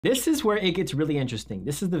This is where it gets really interesting.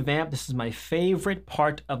 This is the vamp. This is my favorite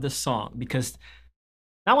part of the song because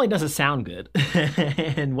not only does it sound good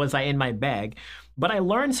and was I in my bag, but I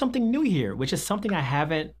learned something new here, which is something I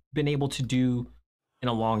haven't been able to do in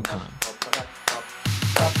a long time.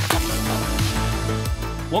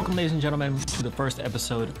 Welcome, ladies and gentlemen, to the first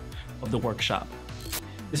episode of the workshop.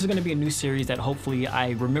 This is going to be a new series that hopefully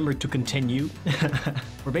I remember to continue,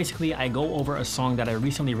 where basically I go over a song that I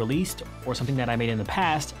recently released or something that I made in the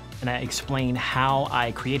past, and I explain how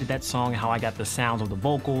I created that song, how I got the sounds of the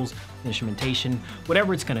vocals, the instrumentation,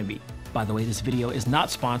 whatever it's going to be. By the way, this video is not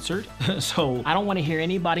sponsored, so I don't want to hear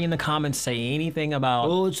anybody in the comments say anything about,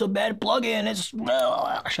 oh, it's a bad plugin, it's...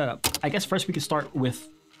 Shut up. I guess first we could start with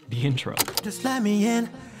the intro. Just let me in.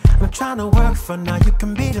 I'm trying to work for now. You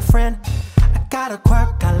can be the friend. I got a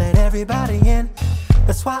quirk. I let everybody in.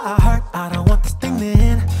 That's why I hurt. I don't want this thing to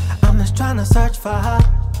end. I'm just trying to search for her.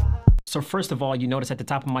 So first of all, you notice at the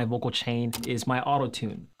top of my vocal chain is my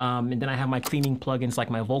auto-tune. And then I have my cleaning plugins like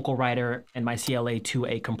my Vocal Writer and my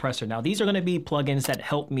CLA2A compressor. Now, these are gonna be plugins that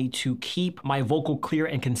help me to keep my vocal clear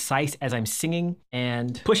and concise as I'm singing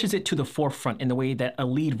and pushes it to the forefront in the way that a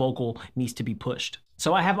lead vocal needs to be pushed.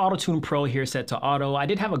 So I have Auto-Tune Pro here set to auto. I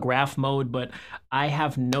did have a graph mode, but I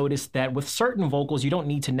have noticed that with certain vocals, you don't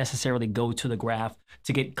need to necessarily go to the graph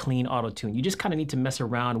to get clean auto-tune. You just kind of need to mess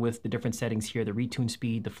around with the different settings here, the retune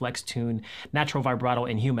speed, the flex tune, natural vibrato,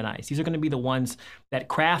 and humanize. These are gonna be the ones that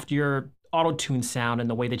craft your auto-tune sound in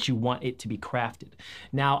the way that you want it to be crafted.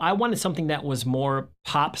 Now, I wanted something that was more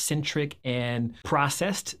pop-centric and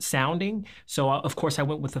processed sounding. So of course I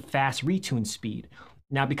went with a fast retune speed.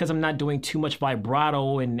 Now, because I'm not doing too much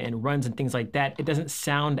vibrato and runs and things like that, it doesn't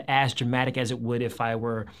sound as dramatic as it would if I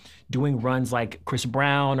were doing runs like Chris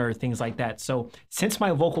Brown or things like that. So since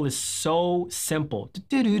my vocal is so simple,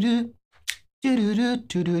 didn't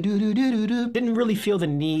really feel the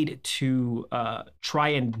need to try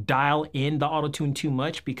and dial in the auto-tune too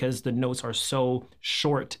much because the notes are so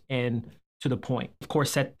short and to the point. Of course,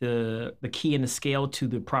 set the key and the scale to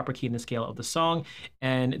the proper key and the scale of the song.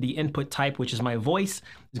 And the input type, which is my voice,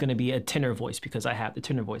 is gonna be a tenor voice because I have the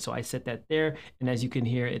tenor voice. So I set that there. And as you can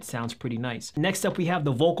hear, it sounds pretty nice. Next up, we have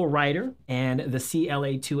the Vocal Writer and the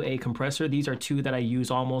CLA2A compressor. These are two that I use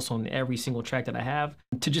almost on every single track that I have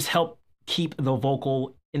to just help keep the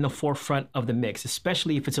vocal in the forefront of the mix,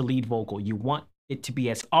 especially if it's a lead vocal. You want it to be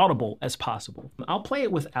as audible as possible. I'll play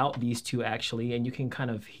it without these two actually, and you can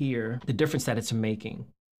kind of hear the difference that it's making.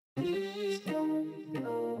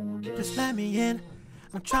 Just let me in.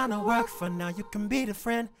 I'm trying to work for now. You can be the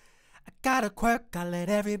friend. I got a quirk. I let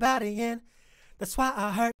everybody in. That's why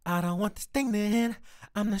I hurt. I don't want this thing to end.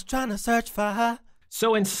 I'm just trying to search for her.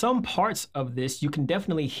 So in some parts of this, you can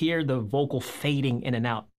definitely hear the vocal fading in and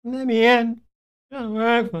out. Let me in.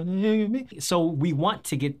 So we want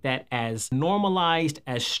to get that as normalized,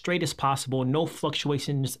 as straight as possible, no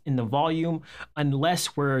fluctuations in the volume,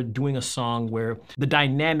 unless we're doing a song where the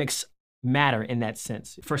dynamics matter in that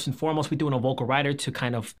sense. First and foremost, we're doing a Vocal Writer to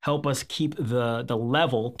kind of help us keep the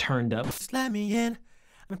level turned up. Just let me in.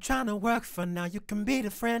 I'm trying to work for now. You can be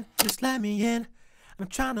the friend. Just let me in. I'm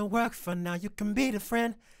trying to work for now. You can be the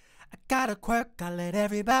friend. I got a quirk. I let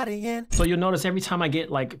everybody in. So you'll notice every time I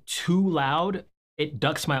get like too loud, it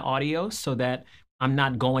ducks my audio so that I'm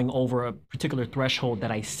not going over a particular threshold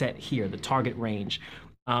that I set here, the target range.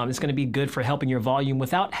 It's gonna be good for helping your volume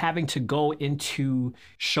without having to go into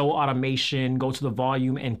show automation, go to the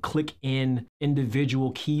volume and click in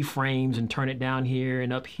individual keyframes and turn it down here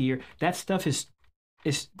and up here. That stuff is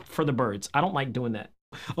for the birds. I don't like doing that.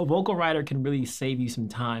 A Vocal Writer can really save you some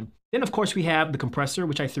time. Then of course we have the compressor,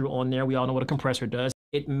 which I threw on there. We all know what a compressor does.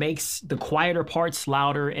 It makes the quieter parts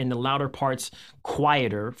louder and the louder parts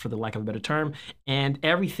quieter, for the lack of a better term. And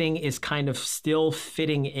everything is kind of still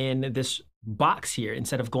fitting in this box here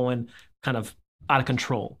instead of going kind of out of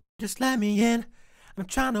control. Just let me in. I'm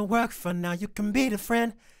trying to work for now. You can be the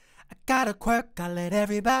friend. I got a quirk. I let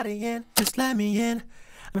everybody in. Just let me in.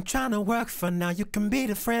 I'm trying to work for now. You can be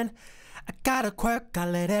the friend. I got a quirk. I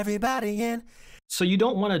let everybody in. So you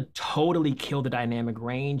don't want to totally kill the dynamic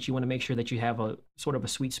range. You want to make sure that you have a sort of a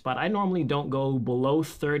sweet spot. I normally don't go below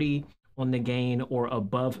 30 on the gain or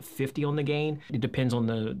above 50 on the gain. It depends on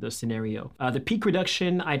the scenario. The peak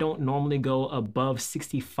reduction, I don't normally go above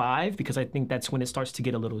 65 because I think that's when it starts to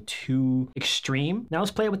get a little too extreme. Now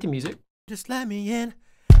let's play it with the music. Just let me in.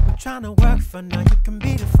 I'm trying to work for now. You can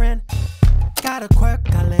be the friend. Got a quirk.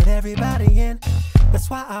 I let everybody in. That's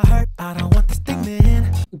why I hurt. I don't want this thing to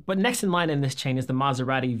end. But next in line in this chain is the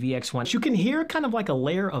Maserati VX1. You can hear kind of like a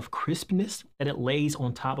layer of crispness that it lays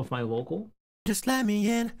on top of my vocal. Just let me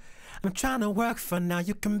in. I'm trying to work for now.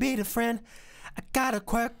 You can be the friend. I got a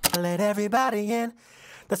quirk, I let everybody in.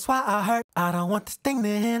 That's why I hurt, I don't want this thing to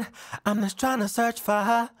end. I'm just trying to search for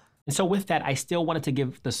her. And so with that, I still wanted to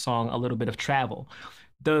give the song a little bit of travel.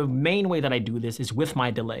 The main way that I do this is with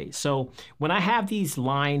my delay. So when I have these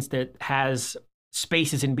lines that has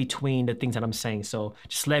spaces in between the things that I'm saying, so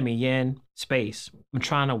just let me in, space. I'm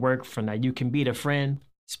trying to work for now. You can be the friend,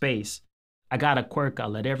 space. I got a quirk, I'll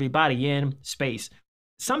let everybody in, space.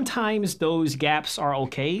 Sometimes those gaps are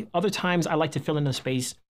okay. Other times I like to fill in the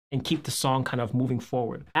space and keep the song kind of moving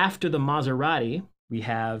forward. After the Maserati, we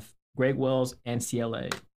have Greg Wells and CLA.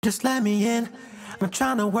 Just let me in, I'm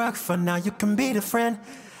trying to work for now, you can be the friend.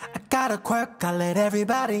 I got a quirk, I let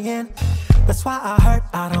everybody in. That's why I hurt,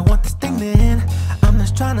 I don't want this thing to end. I'm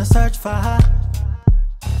just trying to search for her.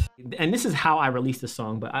 And this is how I released the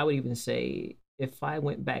song, but I would even say if I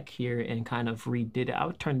went back here and kind of redid it, I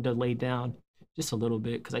would turn the delay down just a little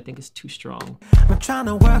bit because I think it's too strong. I'm trying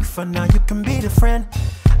to work for now, you can be the friend.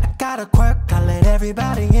 I got a quirk, I let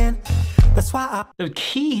everybody in. That's why The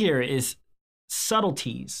key here is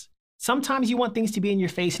subtleties. Sometimes you want things to be in your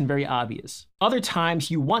face and very obvious. Other times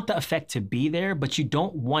you want the effect to be there, but you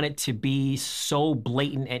don't want it to be so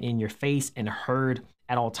blatant and in your face and heard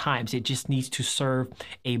at all times. It just needs to serve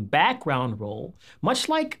a background role, much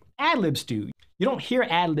like ad-libs do. You don't hear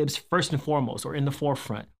ad-libs first and foremost or in the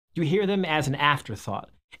forefront. You hear them as an afterthought.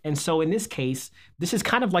 And so in this case, this is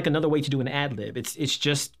kind of like another way to do an ad-lib. It's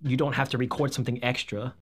just you don't have to record something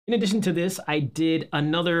extra. In addition to this, I did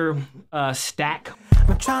another stack.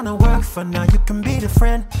 I'm trying to work for now, you can be the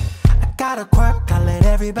friend. I got a quirk, I let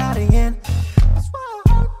everybody in. That's why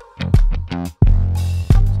I hurt. I'm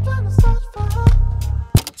just trying to search for her.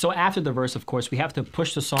 So after the verse, of course, we have to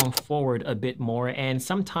push the song forward a bit more. And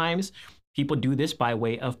sometimes people do this by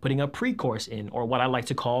way of putting a pre-chorus in, or what I like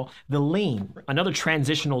to call the lean. Another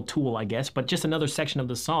transitional tool, I guess, but just another section of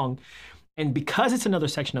the song. And because it's another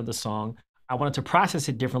section of the song, I wanted to process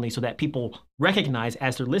it differently so that people recognize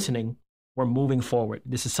as they're listening, we're moving forward.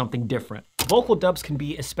 This is something different. Vocal dubs can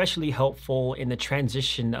be especially helpful in the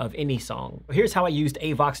transition of any song. Here's how I used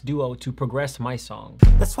AVOX Duo to progress my song.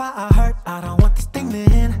 That's why I hurt, I don't want this thing to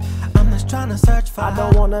end. I'm just trying to search for her. I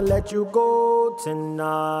don't wanna let you go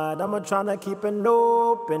tonight. I'm trying to keep it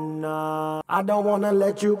open. I don't wanna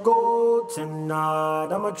let you go tonight.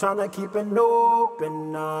 I'm trying to keep it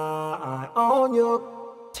open. I own you.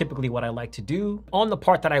 Typically what I like to do, on the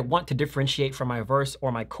part that I want to differentiate from my verse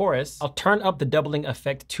or my chorus, I'll turn up the doubling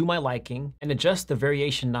effect to my liking and adjust the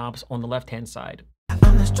variation knobs on the left-hand side.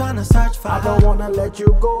 I'm just trying to search for her. I don't wanna let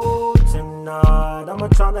you go tonight. I'm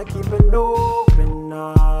trying to keep it open.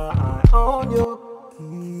 I own you.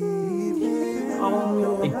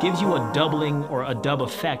 It gives you a doubling or a dub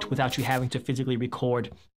effect without you having to physically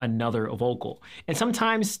record another vocal. And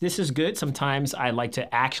sometimes this is good. Sometimes I like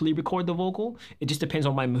to actually record the vocal. It just depends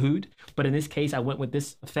on my mood. But in this case, I went with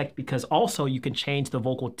this effect because also you can change the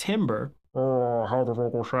vocal timbre or how the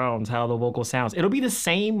vocal sounds. It'll be the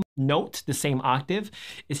same note, the same octave.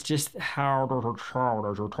 It's just how does it sound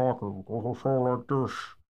as you're talking? Does it sound like this?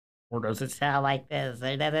 Or does it sound like this?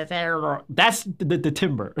 That's the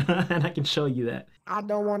timbre, and I can show you that. I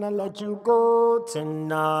don't wanna let you go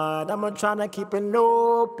tonight. I'm trying to keep it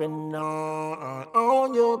open. I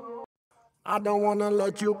own you. I don't wanna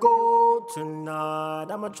let you go tonight.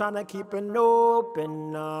 I'm trying to keep it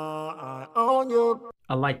open. I own you.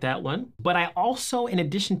 I like that one. But I also, in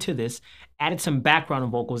addition to this, added some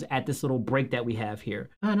background vocals at this little break that we have here.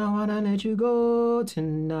 I don't wanna let you go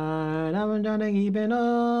tonight. I'm trying to keep it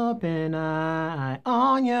open. I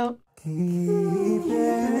own you.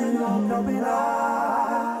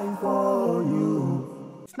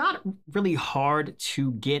 It's not really hard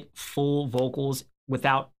to get full vocals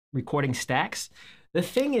without recording stacks. The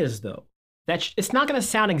thing is, though, that it's not going to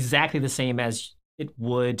sound exactly the same as it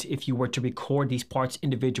would if you were to record these parts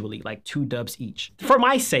individually, like 2 dubs each. For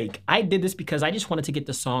my sake, I did this because I just wanted to get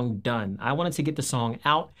the song done. I wanted to get the song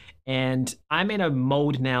out, and I'm in a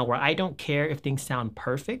mode now where I don't care if things sound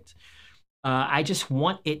perfect. I just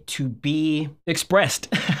want it to be expressed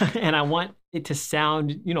and I want it to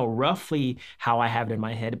sound, you know, roughly how I have it in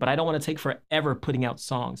my head, but I don't want to take forever putting out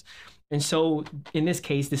songs. And so in this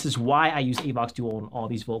case, this is why I use AVOX Duo on all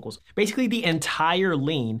these vocals. Basically, the entire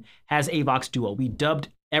lean has AVOX Duo. We dubbed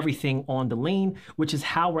everything on the lean, which is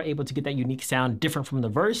how we're able to get that unique sound different from the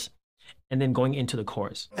verse and then going into the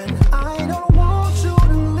chorus. And I don't want you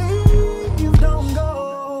to leave, don't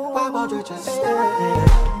go. Why won't you just stay?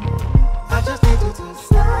 I just need you to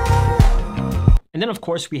stay. And then of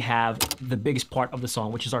course we have the biggest part of the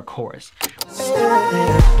song, which is our chorus.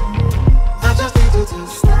 I just need you to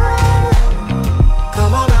stay.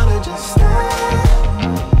 Come on down and just stay.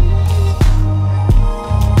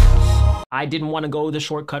 I didn't want to go the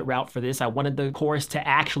shortcut route for this. I wanted the chorus to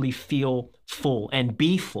actually feel full and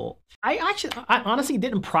be full. I honestly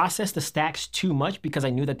didn't process the stacks too much because I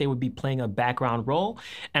knew that they would be playing a background role.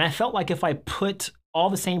 And I felt like if I put all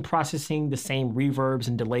the same processing, the same reverbs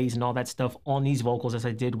and delays and all that stuff on these vocals as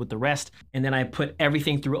I did with the rest, and then I put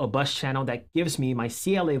everything through a bus channel that gives me my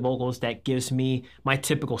CLA vocals, that gives me my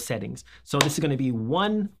typical settings. So this is going to be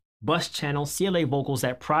one bus channel CLA vocals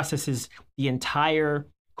that processes the entire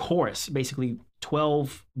chorus, basically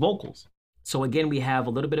 12 vocals. So again, we have a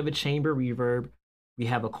little bit of a chamber reverb. We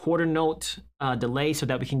have a quarter note delay so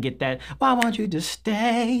that we can get that. Why won't you just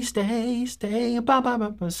stay, stay, stay,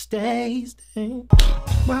 stay, stay.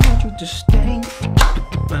 Why won't you just stay?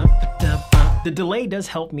 The delay does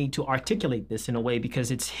help me to articulate this in a way because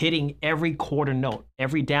it's hitting every quarter note,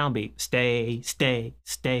 every downbeat. Stay, stay,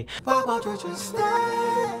 stay. Why won't you just stay?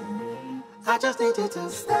 I just need you to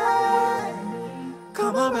stay.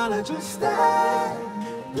 Come around and just stay.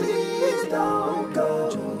 Please don't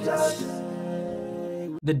go, just stay.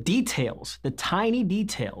 The details, the tiny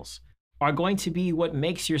details, are going to be what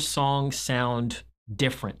makes your song sound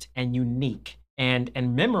different and unique and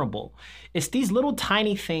memorable. It's these little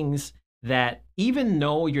tiny things that even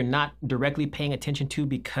though you're not directly paying attention to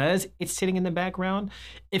because it's sitting in the background,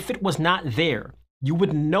 if it was not there, you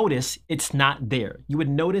would notice it's not there. You would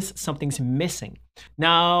notice something's missing.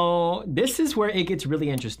 Now, this is where it gets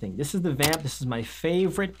really interesting. This is the vamp. This is my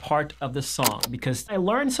favorite part of the song because I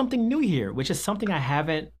learned something new here, which is something I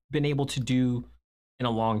haven't been able to do in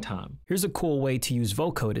a long time. Here's a cool way to use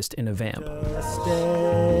Vocodist in a vamp. Just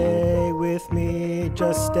stay with me,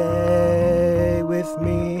 just stay with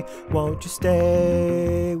me. Won't you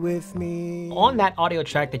stay with me? On that audio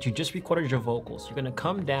track that you just recorded your vocals, you're gonna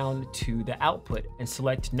come down to the output and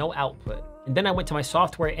select no output. And then I went to my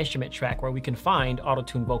software instrument track where we can find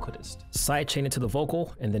Auto-Tune Vocodist. Sidechain it to the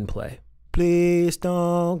vocal and then play. Please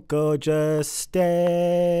don't go, just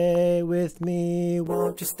stay with me.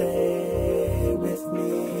 Won't you stay with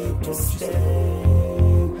me? Just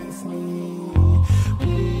stay with me.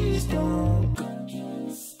 Please don't go,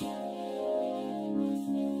 just stay with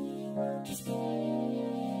me. Won't you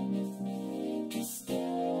stay with me? Just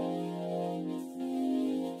stay with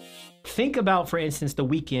me. Think about, for instance, The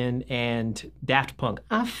Weeknd and Daft Punk.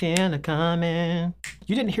 I feel it coming.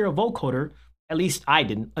 You didn't hear a vocoder. At least I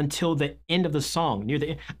didn't until the end of the song, near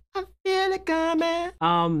the end. I feel it coming.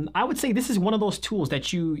 I would say this is one of those tools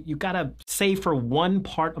that you gotta save for one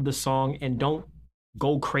part of the song and don't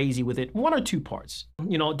go crazy with it. One or two parts.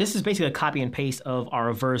 You know, this is basically a copy and paste of our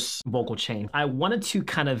reverse vocal chain. I wanted to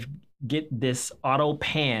kind of get this auto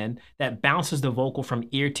pan that bounces the vocal from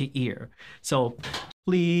ear to ear. So,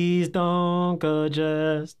 please don't go,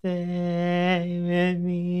 just stay with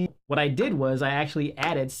me. What I did was I actually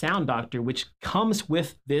added Sound Doctor, which comes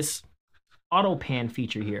with this auto pan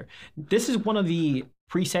feature here. This is one of the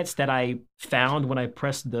presets that I found when I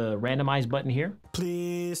pressed the randomize button here.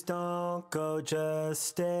 Please don't go, just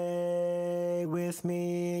stay with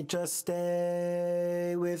me, just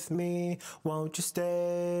stay with me. Won't you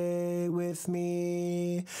stay with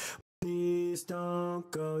me? Please don't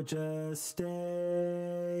go, just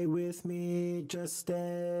stay with me, just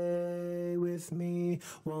stay with me.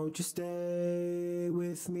 Won't you stay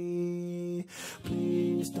with me?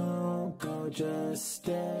 Please don't go, just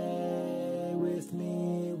stay with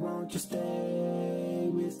me. Won't you stay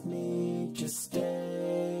with me? Just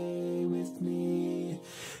stay with me.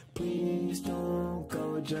 Please don't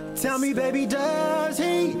go, just tell me, baby, does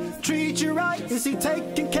he treat you right? Is he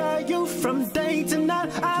taking care of you from day to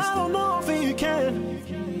night? I don't know if he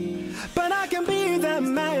can, but I can be that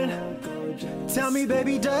man. Tell me,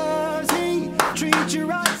 baby, does he treat you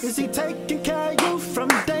right? Is he taking care of you from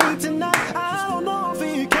day to night? I don't know if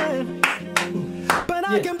he can, but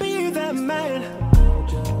I can be that man.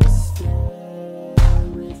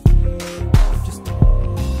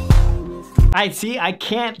 I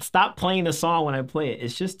can't stop playing the song when I play it.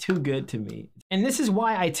 It's just too good to me. And this is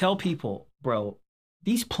why I tell people, bro,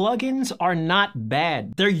 these plugins are not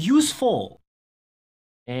bad. They're useful.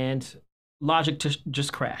 And Logic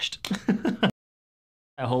just crashed.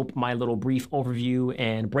 I hope my little brief overview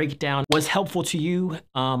and breakdown was helpful to you.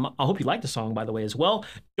 I hope you liked the song, by the way, as well.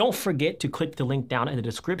 Don't forget to click the link down in the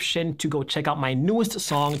description to go check out my newest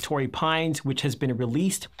song, Torrey Pines, which has been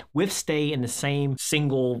released with Stay in the same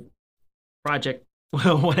single project,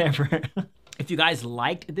 whatever. If you guys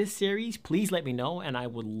liked this series, please let me know and I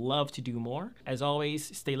would love to do more. As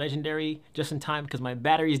always, stay legendary just in time because my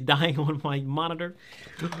battery is dying on my monitor.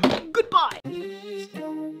 Goodbye.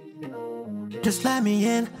 Just let me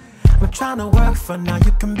in. I'm trying to work for now.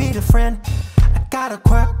 You can be the friend. I got a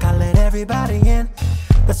quirk, I let everybody in.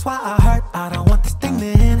 That's why I hurt, I don't want this thing to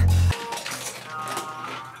end.